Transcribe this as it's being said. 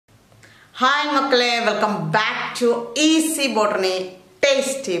Hi Makale, welcome back to Easy Botany,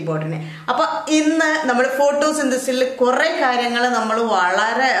 Tasty Botany. Now, in the photosynthesis,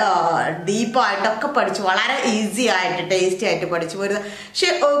 deep, easy, tasty.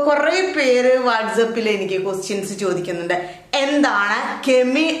 Questions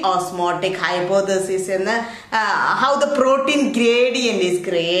chemiosmotic hypothesis how the protein gradient is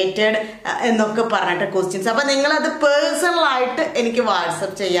created questions. So, you can personal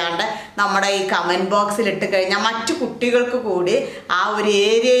WhatsApp comment box. Our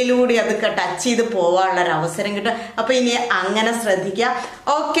area touch the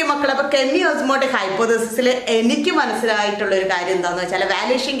okay, chemiosmotic hypothesis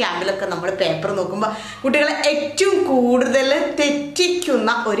evaluation paper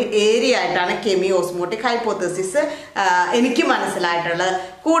area chemiosmotic hypothesis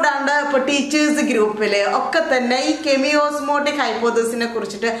teachers group chemiosmotic hypothesis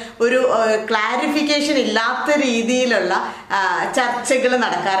clarification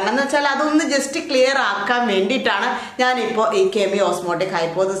just clear chemiosmotic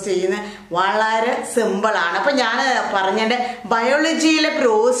hypothesis simple biology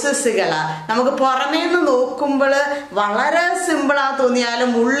process simple minute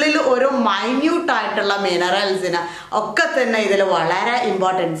minerals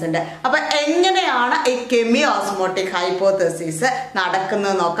importance chemiosmotic hypothesis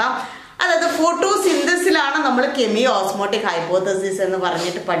the photosynthesis is chemiosmotic hypothesis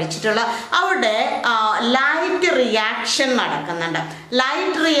light reaction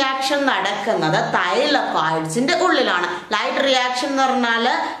light reaction thylakoids light reaction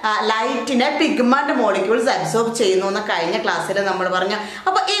light pigment molecules absorb class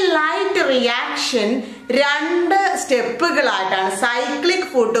light reaction step cyclic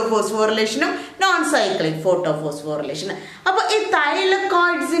photophosphorylation non-cyclic photophosphorylation. Now, this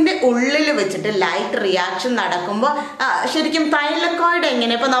thylakoids in the light reaction thylakoid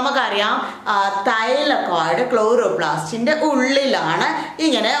thylakoid chloroplast in the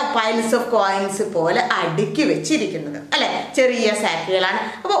piles of coins thylakoid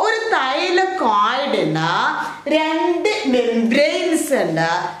membranes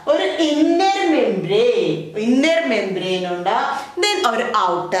inner membrane then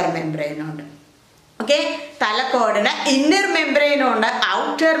outer membrane. Okay, thylakoid inner membrane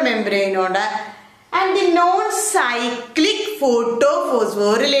outer membrane and the non-cyclic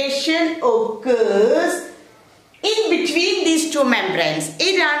photophosphorylation occurs in between these two membranes.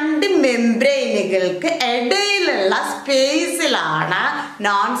 These two membranes space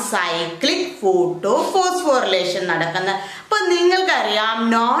non-cyclic photophosphorylation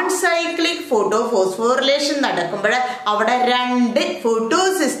non-cyclic photophosphorylation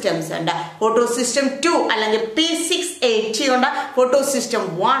photosystems photosystem 2 P680 photosystem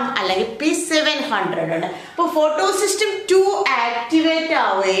 1 P700 photosystem 2 activate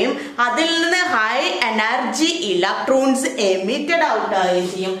high energy electrons emitted out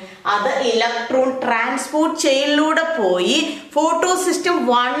electron transport chain photosystem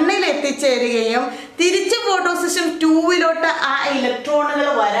 1 photosystem 2 electron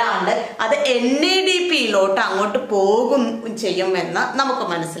NADP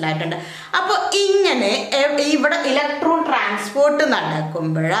electron transport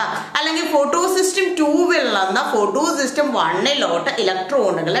photosystem 2 photosystem 1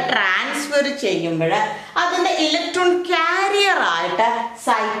 electron transfer electron carrier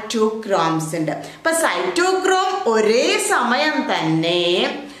cytochromes cytochrome ore samayam thanne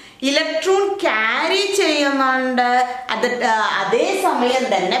electron carry അതേ സമയം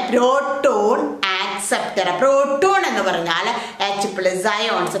തന്നെ proton acceptor proton എന്ന് പറഞ്ഞാൽ H+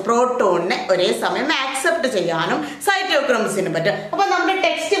 ions proton നെ ഒരേ സമയം accept ചെയ്യാനും cytochromes ന് പറ്റും അപ്പോൾ നമ്മുടെ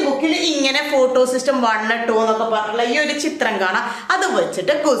ടെക്സ്റ്റ് ബുക്കിൽ ഇങ്ങനെ photosystem 1 2 എന്നൊക്കെ പറഞ്ഞുള്ള ഈ ഒരു ചിത്രം കാണാം അത്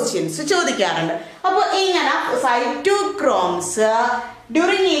വെച്ചിട്ട് ക്വസ്റ്റ്യൻസ് ചോദിക്കാറുണ്ട് അപ്പോൾ ഇങ്ങനെ cytochromes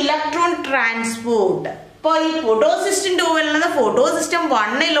during electron transport photosystem 2 photosystem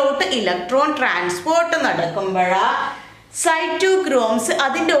 1 electron transport cytochromes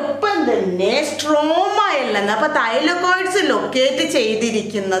adinte oppam thanne stroma thylakoids locate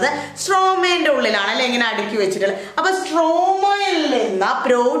ചെയ്തിരിക്കുന്നത് stromന്റെ ഉള്ളിലാണ് അല്ലേ ഇങ്ങനെ അടുക്കി വെച്ചിട്ടുള്ളത് അപ്പോൾ stromയിൽ നിന്ന്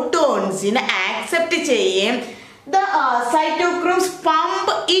protons നെ accept ചെയ്യും the cytochromes pump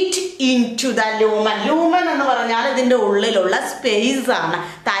it into the lumen. Lumen എന്ന് പറഞ്ഞാൽ ഇതിന്റെ ഉള്ളിലുള്ള സ്പേസ് ആണ്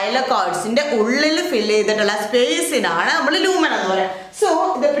തൈലക്കോയിഡ്സിന്റെ ഉള്ളിൽ ഫിൽ ചെയ്തിട്ടുള്ള സ്പേസിനാണ് നമ്മൾ lumen എന്ന് പറയുന്നത്. So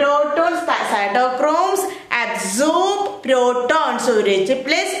the protons cytochromes absorb protons or H+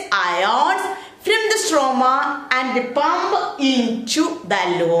 ions from the stroma and pump into the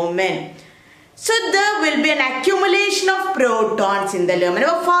lumen. So there will be an accumulation of protons in the lumen.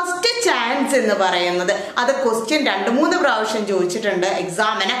 First chance എന്ന് പറയുന്നത് അത് question 2-3 പ്രാവശ്യം ചോദിച്ചിട്ടുണ്ട്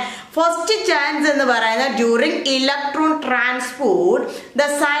എക്സാമിന്. First chance എന്ന് പറയുന്നത് during electron transport the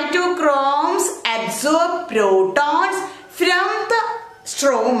cytochromes absorb protons from the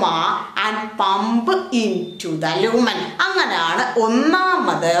stroma and pump in to the lumen. അങ്ങനെയാണ്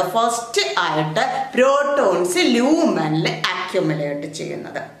ഒന്നാമത് ഫസ്റ്റ് ആയിട്ട് പ്രോട്ടോൺസ് ലൂമനിൽ അക്യുമുലേറ്റ്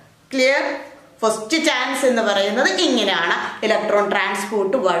ചെയ്യുന്നത്. ക്ലിയർ? ഫസ്റ്റ് ചാൻസ് എന്ന് പറയുന്നത് ഇങ്ങനെയാണ്, ഇലക്ട്രോൺ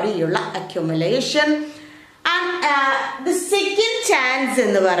ട്രാൻസ്പോർട്ട് വഴിയുള്ള അക്യുമുലേഷൻ. ആൻഡ് സെക്കൻഡ് ചാൻസ്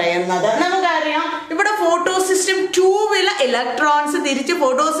എന്ന് പറയുന്നത് നമുക്കറിയാം, ഇവിടെ ഫോട്ടോ സിസ്റ്റം 2 ഇലക്ട്രോൺസ് തിരിച്ച്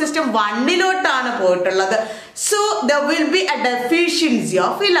ഫോട്ടോ സിസ്റ്റം 1 പോയിട്ടുള്ളത്. So there will be a deficiency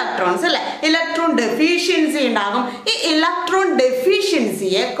of electrons അല്ലെ, ഇലക്ട്രോൺ ഡെഫിഷ്യൻസി ഉണ്ടാകും. ഈ ഇലക്ട്രോൺ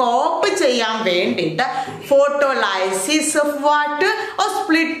ഡെഫിഷ്യൻസിയെ കോപ്പ് ചെയ്യാൻ വേണ്ടിയിട്ട് photolysis of water or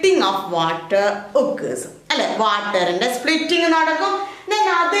splitting of water occurs അല്ലെ, വാട്ടറിന്റെ സ്പ്ലിറ്റിംഗ് നടക്കും. then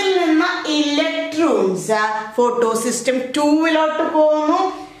അതിൽ നിന്ന് ഇലക്ട്രോൺസ് ഫോട്ടോ സിസ്റ്റം 2 പോകുന്നു.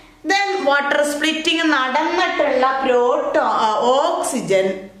 then വാട്ടർ സ്പ്ലിറ്റിംഗ് നടന്നിട്ടുള്ള ഓക്സിജൻ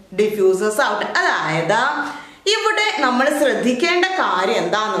ഡിഫ്യൂസസ് ഔട്ട്. അതായത് ഇവിടെ നമ്മൾ ശ്രദ്ധിക്കേണ്ട കാര്യം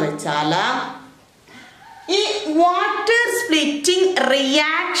എന്താന്ന് വെച്ചാൽ, ഈ വാട്ടർ സ്പ്ലിറ്റിംഗ്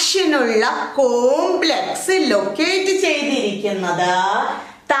റിയാക്ഷനുള്ള കോംപ്ലക്സ് ലൊക്കേറ്റ് ചെയ്തിരിക്കുന്നത്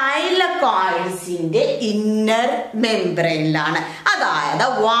തൈലക്കോയിഡ്സിന്റെ ഇന്നർ മെംബ്രെയിനിലാണ്. അതായത്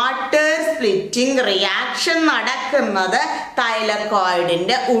വാട്ടർ സ്പ്ലിറ്റിംഗ് റിയാക്ഷൻ നടക്കുന്നത്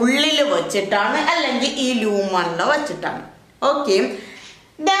തൈലക്കോയിഡിന്റെ ഉള്ളിൽ വെച്ചിട്ടാണ്, അല്ലെങ്കിൽ ഈ ലൂമണിൽ വെച്ചിട്ടാണ്. ഓക്കെ,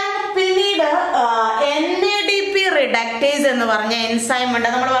 പിന്നീട് NADP റിഡക്ടേസ് എന്ന് പറഞ്ഞ എൻസൈം ഉണ്ട്.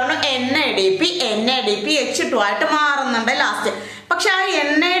 നമ്മൾ പറഞ്ഞു NADP H2 ആയിട്ട് മാറുന്നുണ്ട് ലാസ്റ്റ്. പക്ഷെ ആ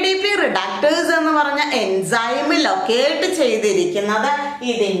NADP റിഡക്ടേഴ്സ് എന്ന് പറഞ്ഞ എൻസൈം ലൊക്കേറ്റ് ചെയ്തിരിക്കുന്നത്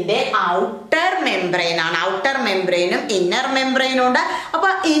ഇതിന്റെ ഔട്ടർ മെംബ്രെയിൻ ആണ്. ഔട്ടർ മെംബ്രെയിനും ഇന്നർ മെംബ്രെയിനും ഉണ്ട്. അപ്പൊ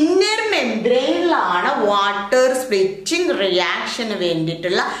ഇന്നർ മെംബ്രെയിനിലാണ് വാട്ടർ സ്പ്ലിറ്റിംഗ് റിയാക്ഷന്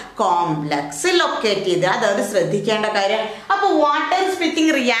വേണ്ടിയിട്ടുള്ള കോംപ്ലക്സ് ലൊക്കേറ്റ് ചെയ്ത്. അതൊരു ശ്രദ്ധിക്കേണ്ട കാര്യം. അപ്പൊ വാട്ടർ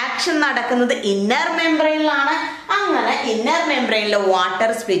സ്പ്ലിറ്റിംഗ് റിയാക്ഷൻ നടക്കുന്നത് ഇന്നർ മെംബ്രെയിനിലാണ്. അങ്ങനെ ഇന്നർ മെംബ്രെയിനിൽ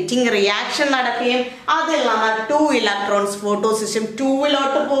വാട്ടർ സ്പ്ലിറ്റിംഗ് റിയാക്ഷൻ നടക്കുകയും അതിൽ നിന്ന് 2 ഇലക്ട്രോൺസ് ഫോട്ടോ സിസ്റ്റം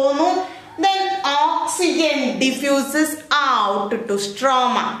 2 പോകുന്നു. then oxygen diffuses out to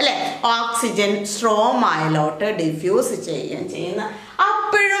stroma അല്ലെ, ഓക്സിജൻ സ്ട്രോമയിലോട്ട് ഡിഫ്യൂസ് ചെയ്യുന്ന.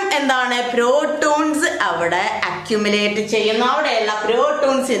 അപ്പോഴും എന്താണ്, പ്രോട്ടോൺസ് അവിടെ അക്യുമുലേറ്റ് ചെയ്യുന്നു. അവിടെയുള്ള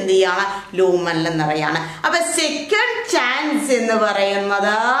പ്രോട്ടോൺസ് എന്ത് ചെയ്യാണ്, ലൂമനിൽ നിറയാണ്. അപ്പൊ സെക്കൻഡ് ചാൻസ് എന്ന്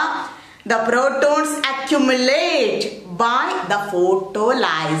പറയുന്നത് the protons accumulate by the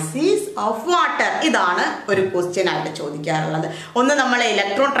photolysis of water. ഇതാണ് ഒരു ക്വസ്റ്റ്യൻ ആയിട്ട് ചോദിക്കാറുള്ളത്. ഒന്ന് നമ്മൾ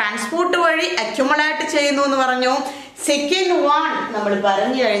ഇലക്ട്രോൺ ട്രാൻസ്പോർട്ട് വഴി അക്യുമുലേറ്റ് ചെയ്യുന്നു എന്ന് പറഞ്ഞു. സെക്കൻഡ് വൺ നമ്മൾ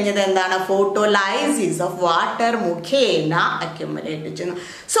പറഞ്ഞു കഴിഞ്ഞത് എന്താണ്, ഫോട്ടോലൈസിസ് ഓഫ് വാട്ടർ മുഖേന അക്യുമുലേറ്റ് ചെയ്യുന്നു.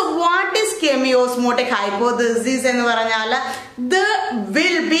 So what is chemiosmotic hypothesis എന്ന് പറഞ്ഞാൽ, there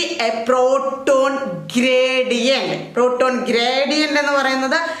will be a proton gradient. Proton gradient എന്ന്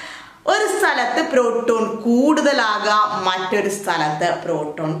പറയുന്നത് ഒരു സ്ഥലത്ത് പ്രോട്ടോൺ കൂടുതലാകാം, മറ്റൊരു സ്ഥലത്ത്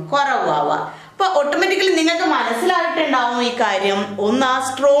പ്രോട്ടോൺ കുറവാവാം. അപ്പൊ ഓട്ടോമാറ്റിക്കലി നിങ്ങൾക്ക് മനസ്സിലായിട്ടുണ്ടാവും ഈ കാര്യം. ഒന്ന്, ആ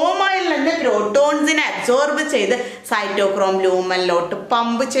സ്ട്രോമയിൽ നിന്ന് പ്രോട്ടോൺസിനെ അബ്സോർബ് ചെയ്ത് സൈറ്റോക്രോം ലൂമനിലോട്ട്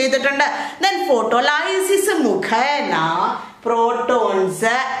പമ്പ് ചെയ്തിട്ടുണ്ട്. ദെൻ ഫോട്ടോലൈസിസ് മുഖേന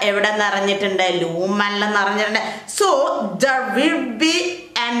പ്രോട്ടോൺസ് എവിടെ നിറഞ്ഞിട്ടുണ്ട്, ലൂമനിൽ നിറഞ്ഞിട്ടുണ്ട്. So there will be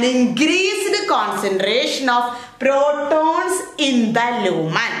an increased concentration of protons in the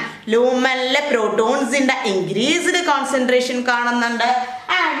lumen. ലൂമനിലെ പ്രോട്ടോൺസിന്റെ increased concentration കാണുന്നുണ്ട്.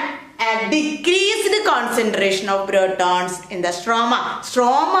 And a decreased concentration of protons in the stroma.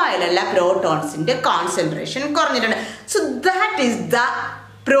 സ്ട്രോമയിലുള്ള പ്രോട്ടോൺസിന്റെ concentration കുറഞ്ഞിട്ടുണ്ട്. So that is the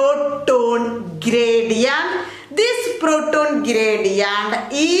proton gradient. This proton gradient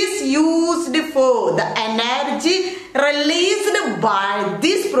is used for the energy released by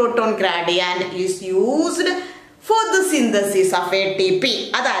this proton gradient is used for the synthesis of ATP.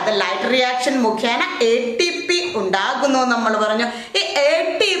 അതായത് light reaction മുഖേന ATP ഉണ്ടാകുന്നു നമ്മൾ പറഞ്ഞു. ഈ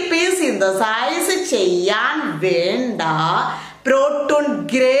ATP synthesise ചെയ്യാൻ വേണ്ട proton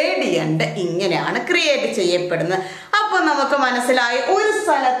gradient ഇങ്ങനെയാണ് create ചെയ്യപ്പെടുന്നത്. അപ്പൊ നമുക്ക് മനസ്സിലായി, ഒരു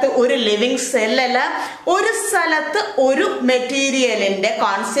സ്ഥലത്ത് ഒരു ലിവിങ് സെല്ലില് ഒരു സ്ഥലത്ത് ഒരു മെറ്റീരിയലിന്റെ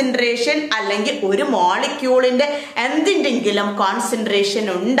കോൺസെൻട്രേഷൻ അല്ലെങ്കിൽ ഒരു മോളിക്യൂളിന്റെ എന്തിൻ്റെങ്കിലും കോൺസെൻട്രേഷൻ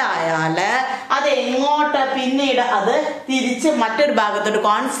ഉണ്ടായാല് അത് എങ്ങോട്ട് പിന്നീട് അത് തിരിച്ച് മറ്റൊരു ഭാഗത്തോട്ട്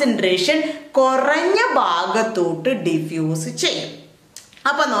കോൺസെൻട്രേഷൻ കുറഞ്ഞ ഭാഗത്തോട്ട് ഡിഫ്യൂസ് ചെയ്യും.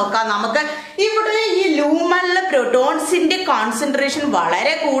 അപ്പൊ നോക്കാം നമുക്ക് ഇവിടെ ഈ ലൂമനിലെ പ്രോട്ടോൺസിന്റെ കോൺസെൻട്രേഷൻ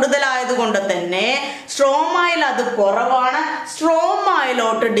വളരെ കൂടുതലായത് കൊണ്ട് തന്നെ സ്ട്രോമയിൽ അത് കുറവാണ്.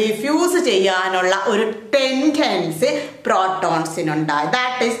 സ്ട്രോമയിലോട്ട് ഡിഫ്യൂസ് ചെയ്യാനുള്ള ഒരു tendency പ്രോട്ടോൺസിനുണ്ടായി.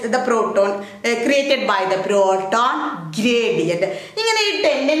 That is the proton created by the proton gradient. ഇങ്ങനെ ഈ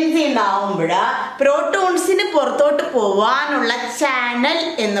ടെൻഡൻസി ഉണ്ടാവുമ്പോൾ പ്രോട്ടോൺസിന് പുറത്തോട്ട് പോവാനുള്ള ചാനൽ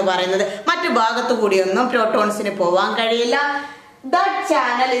എന്ന് പറയുന്നത് മറ്റു ഭാഗത്തു കൂടിയൊന്നും പ്രോട്ടോൺസിന് പോവാൻ കഴിയില്ല. That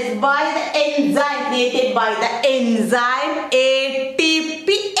channel is by the enzyme created by the enzyme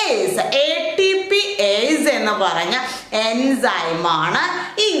ATPase. ATPase എന്ന് പറഞ്ഞ എൻസൈം ആണ്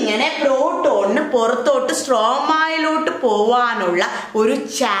ഇങ്ങനെ പ്രോട്ടോണിന് പുറത്തോട്ട് സ്ട്രോമയിലോട്ട് പോവാനുള്ള ഒരു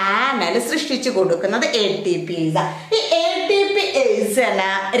ചാനൽ സൃഷ്ടിച്ചു കൊടുക്കുന്നത് ATPase. ഈ ATPase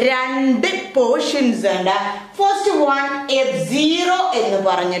രണ്ട് പോർഷൻസ് ഉണ്ട്. ഫസ്റ്റ് വൺ F0 എന്ന്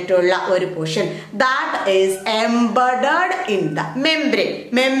പറഞ്ഞിട്ടുള്ള ഒരു portion that is embedded in the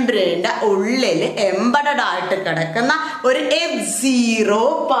മെംബ്രെയിന്റെ ഉള്ളിൽ എംബഡഡ് ആയിട്ട് കിടക്കുന്ന ഒരു F0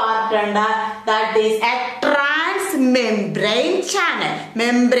 പാർട്ട് ഉണ്ട്. That is A trans membrane channel.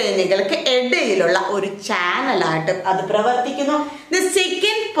 മെംബ്രെയിനുകൾക്ക് ഇടയിലുള്ള ഒരു ചാനലായിട്ട് അത് പ്രവർത്തിക്കുന്നു. The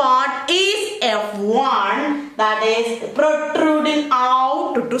second part is F1 that is protruding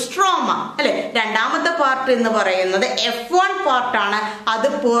out to stroma. അല്ലെ, രണ്ടാമത്തെ പാർട്ട് എന്ന് പറയുന്നത് F1 പാർട്ടാണ്. അത്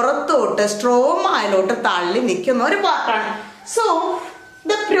പുറത്തോട്ട് സ്ട്രോമയിലോട്ട് തള്ളി നിൽക്കുന്ന ഒരു പാർട്ടാണ്. So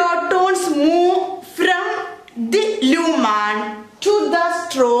the protons move from the lumen to the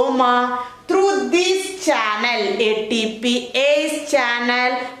stroma through this channel, ATPase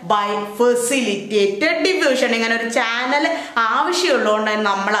channel, by facilitated diffusion. ഇങ്ങനെ ഒരു ചാനൽ ആവശ്യമുള്ളതുകൊണ്ട്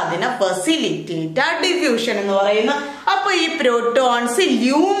നമ്മൾ അതിനെ ഫെസിലിറ്റേറ്റഡ് ഡിഫ്യൂഷൻ എന്ന് പറയുന്നു. അപ്പൊ ഈ പ്രോട്ടോൺസ്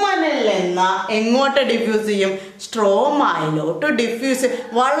ലൂമനിൽ നിന്ന് എങ്ങോട്ട് ഡിഫ്യൂസ് ചെയ്യും? സ്ട്രോമയിലോട്ട് ഡിഫ്യൂസ്.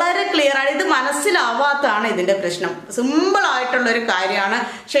 വളരെ ക്ലിയർ ആണ്. ഇത് മനസ്സിലാവാത്തതാണ് ഇതിന്റെ പ്രശ്നം. സിമ്പിൾ ആയിട്ടുള്ള ഒരു കാര്യമാണ്.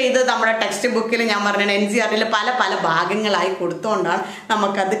 പക്ഷെ ഇത് നമ്മുടെ ടെക്സ്റ്റ് ബുക്കിൽ ഞാൻ പറഞ്ഞ NCERT പല പല ഭാഗങ്ങളായി കൊടുത്തുകൊണ്ടാണ്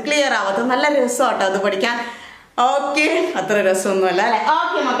നമുക്കത് ക്ലിയർ ആവാത്തത്. നല്ല രസമാട്ടോ അത് പഠിക്കാൻ. ഓക്കെ, അത്ര രസമൊന്നുമല്ല അല്ലെ?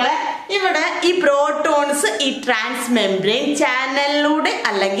 ഓക്കെ മക്കളെ, ഇവിടെ ഈ പ്രോട്ടോൺസ് ഈ ട്രാൻസ് മെംബ്രെയിൻ ചാനലിലൂടെ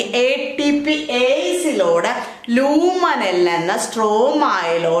അല്ലെങ്കിൽ ATPaseലൂടെ ലൂമനിൽ നിന്ന്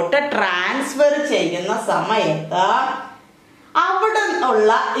സ്ട്രോമയിലോട്ട് ട്രാൻസ്ഫർ ചെയ്യുന്ന സമയത്ത് അവിടെ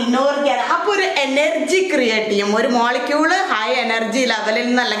ഉള്ള ഇനോർഗാനിക് അപ്പൊ ഒരു എനർജി ക്രിയേറ്റ് ചെയ്യും. ഒരു മോളിക്യൂള് ഹൈ എനർജി ലെവലിൽ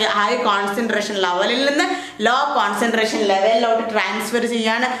നിന്ന് അല്ലെങ്കിൽ ഹൈ കോൺസെൻട്രേഷൻ ലെവലിൽ നിന്ന് ലോ കോൺസെൻട്രേഷൻ ലെവലിലോട്ട് ട്രാൻസ്ഫർ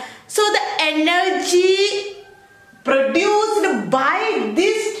ചെയ്യാണ്. So the energy produced by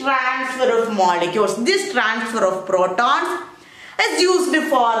this transfer of molecules, this transfer of protons is used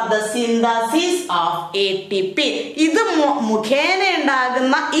for the synthesis of ATP. ഇത് മുഖേന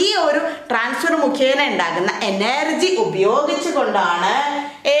ഉണ്ടാകുന്ന ഈ ഒരു ട്രാൻസ്ഫർ മുഖേന ഉണ്ടാകുന്ന എനർജി ഉപയോഗിച്ചുകൊണ്ടാണ്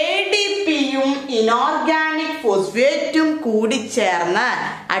ADPയും ഇനോർഗാനിക് ഫോസ്ഫേറ്റും കൂടിച്ചേർന്ന്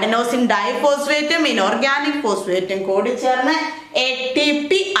അഡെനോസിൻ ഡൈഫോസ്ഫേറ്റും ഇനോർഗാനിക് ഫോസ്ഫേറ്റും കൂടിച്ചേർന്ന്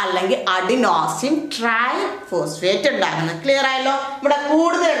ATP അല്ലെങ്കിൽ അഡിനോസിൻ ട്രൈഫോസ്ഫേറ്റ് ഉണ്ടാകുന്നത്. ക്ലിയർ ആയല്ലോ? ഇവിടെ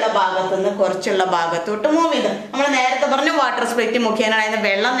കൂടുതലുള്ള ഭാഗത്തു നിന്ന് കുറച്ചുള്ള ഭാഗത്തോട്ട് മൂവ് ചെയ്ത് നമ്മൾ നേരത്തെ പറഞ്ഞു വാട്ടർ സ്പ്ലിറ്റ് മുഖേന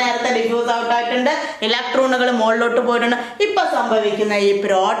വെള്ളം നേരത്തെ ഡിഫ്യൂസ് ഔട്ട് ആയിട്ടുണ്ട്, ഇലക്ട്രോണുകൾ മുകളിലോട്ട് പോയിട്ടുണ്ട്. ഇപ്പൊ സംഭവിക്കുന്ന ഈ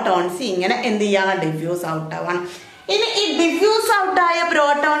പ്രോട്ടോൺസ് ഇങ്ങനെ എന്ത് ചെയ്യാണ്? Diffuse out ആവാണ്. ഇനി ഈ ഡിഫ്യൂസ് ഔട്ടായ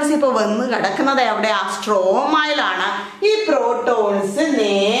പ്രോട്ടോൺസ് ഇപ്പൊ വന്ന് കിടക്കുന്നത് എവിടെയാ? സ്ട്രോമയിലാണ്. ഈ പ്രോട്ടോൺസ്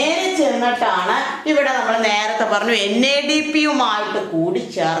നേരെ ചെന്നിട്ടാണ് ഇവിടെ നമ്മൾ നേരത്തെ പറഞ്ഞു NADPയുമായിട്ട്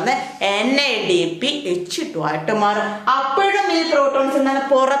കൂടിച്ചേർന്ന് NADPH2 ആയിട്ട് മാറും. അപ്പോഴും ഈ പ്രോട്ടോൺസ് എന്താണ്?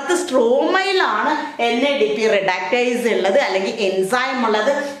 പുറത്ത് സ്ട്രോമയിലാണ് NADP റിഡക്ടേസ് ഉള്ളത് അല്ലെങ്കിൽ എൻസൈം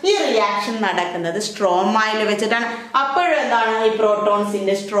ഉള്ളത്. ഈ റിയാക്ഷൻ നടക്കുന്നത് സ്ട്രോമയിൽ വെച്ചിട്ടാണ്. അപ്പോഴും എന്താണ്? ഈ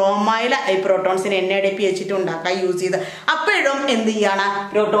പ്രോട്ടോൺസിന്റെ സ്ട്രോമയിൽ ഈ പ്രോട്ടോൺസിന് NADPH2 ഉണ്ടാക്കാൻ യൂസ് ചെയ്ത് അപ്പോഴും എന്ത് ചെയ്യാണ്?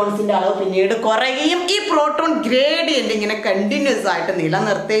 പ്രോട്ടോൺസിന്റെ അളവ് പിന്നീട് കുറയുകയും ഈ പ്രോട്ടോൺ ഗ്രേഡിയന്റ് ഇങ്ങനെ കണ്ടിന്യൂസ് ആയിട്ട്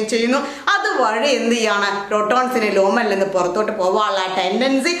നിലനിർത്തുകയും ചെയ്യുന്നു. അതുവഴി എന്ത് ചെയ്യാണ്? പ്രോട്ടോൺസിന് ലൂമനിൽ നിന്ന് പുറത്തോട്ട് പോകാനുള്ള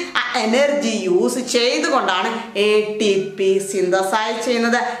ടെൻഡൻസി എനർജി യൂസ് ചെയ്തുകൊണ്ടാണ് ATP സിന്തസൈസ്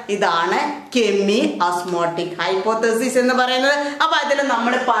ചെയ്യുന്നത്. ഇതാണ് കെമിയോസ്മോട്ടിക് ഹൈപ്പോതെസിസ് എന്ന് പറയുന്നത്. അപ്പൊ അതിൽ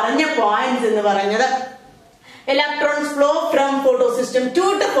നമ്മൾ പറഞ്ഞ പോയിന്റ്സ് എന്ന് പറയുന്നത് electrons flow from photosystem 2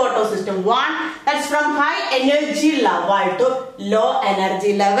 to photosystem 1, that's from high energy level to low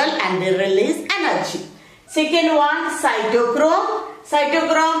energy level and they release energy. Second one, cytochrome.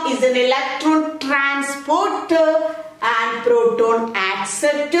 Cytochrome is an electron transporter and proton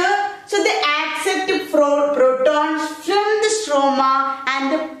acceptor. So they accept protons from the stroma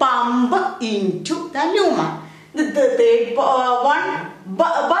and pump into the lumen. The third one,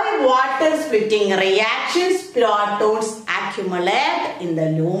 by water splitting reactions, protons accumulate in the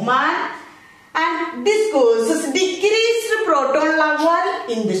lumen and this causes decreased proton level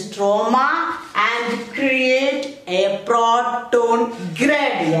in the stroma and create a proton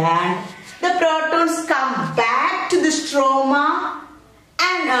gradient. The protons come back to the stroma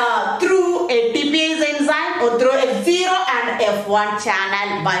and through ATPase enzyme or through F0 and F1 channel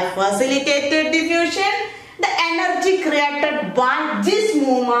by facilitated diffusion. The energy created by this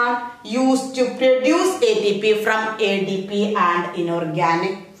movement used to produce ATP from ADP and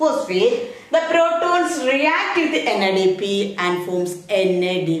inorganic phosphate. The protons react with NADP and forms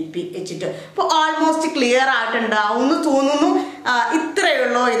NADPH2. അപ്പോൾ almost clear ആയിട്ടുണ്ടാവുമെന്ന് തോന്നുന്നു. ഇത്രയേ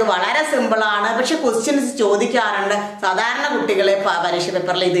ഉള്ളൂ. ഇത് വളരെ simple ആണ്. പക്ഷെ questions ചോദിക്കാറുണ്ട്. സാധാരണ കുട്ടികളെ പരീക്ഷ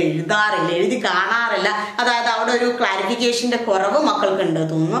പേപ്പറിൽ ഇത് എഴുതാറില്ല, എഴുതി കാണാറില്ല. അതായത് അവിടെ ഒരു ക്ലാരിഫിക്കേഷന്റെ കുറവ് മക്കൾക്ക് ഉണ്ട്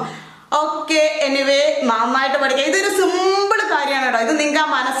തോന്നുന്നു. ഓക്കെ, എനിവേ നന്നായിട്ട് പഠിക്കുക. ഇതൊരു സിമ്പിൾ കാര്യമാണ് കേട്ടോ. ഇത് നിങ്ങൾക്ക് ആ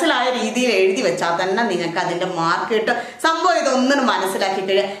മനസ്സിലായ രീതിയിൽ എഴുതി വെച്ചാൽ തന്നെ നിങ്ങൾക്ക് അതിന്റെ മാർക്ക് കിട്ടും. സംഭവം ഇതൊന്നും മനസ്സിലാക്കി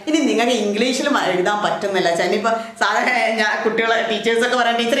കഴിയാം. ഇനി നിങ്ങൾക്ക് ഇംഗ്ലീഷിലും എഴുതാൻ പറ്റുന്നില്ല. ചിലപ്പോൾ സാധാരണ കുട്ടികളെ ടീച്ചേഴ്സൊക്കെ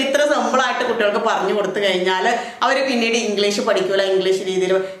പറയാം, ടീച്ചർ ഇത്ര സിമ്പിളായിട്ട് കുട്ടികൾക്ക് പറഞ്ഞു കൊടുത്തു കഴിഞ്ഞാൽ അവർ പിന്നീട് ഇംഗ്ലീഷ് പഠിക്കൂല, ഇംഗ്ലീഷ്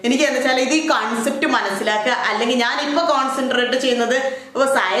രീതിയിൽ. എനിക്ക് എന്താ വെച്ചാൽ ഇത് ഈ കോൺസെപ്റ്റ് മനസ്സിലാക്കുക. അല്ലെങ്കിൽ ഞാനിപ്പോൾ കോൺസെൻട്രേറ്റ് ചെയ്യുന്നത് ഇപ്പോൾ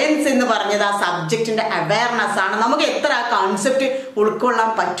സയൻസ് എന്ന് പറഞ്ഞത് ആ സബ്ജക്റ്റിന്റെ അവയർനെസ് ആണ്. നമുക്ക് എത്ര ആ കോൺസെപ്റ്റ് ഉൾക്കൊള്ളാൻ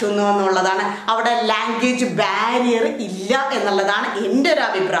പറ്റുന്നു എന്നുള്ളതാണ്. അവിടെ ലാംഗ്വേജ് ബാരിയർ ഇല്ല എന്നുള്ളതാണ് എൻ്റെ ഒരു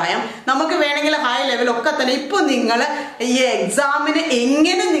അഭിപ്രായം. നമുക്ക് വേണമെങ്കിൽ ഹൈ ലെവലൊക്കെ തന്നെ ഇപ്പോൾ നിങ്ങൾ ഈ എക്സാമിന്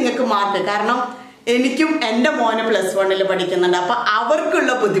എങ്ങനെ നിങ്ങൾക്ക് മാർക്ക്, കാരണം എനിക്കും എൻ്റെ മോന് +1 പഠിക്കുന്നുണ്ട്. അപ്പൊ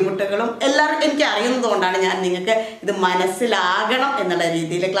അവർക്കുള്ള ബുദ്ധിമുട്ടുകളും എല്ലാവരും എനിക്ക് അറിയുന്നത് കൊണ്ടാണ് ഞാൻ നിങ്ങൾക്ക് ഇത് മനസ്സിലാകണം എന്നുള്ള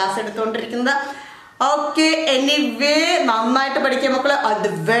രീതിയിൽ ക്ലാസ് എടുത്തുകൊണ്ടിരിക്കുന്നത്. ഓക്കെ, എനിവേ നന്നായിട്ട് പഠിക്കുക മക്കളെ. All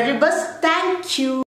the very best. Thank you.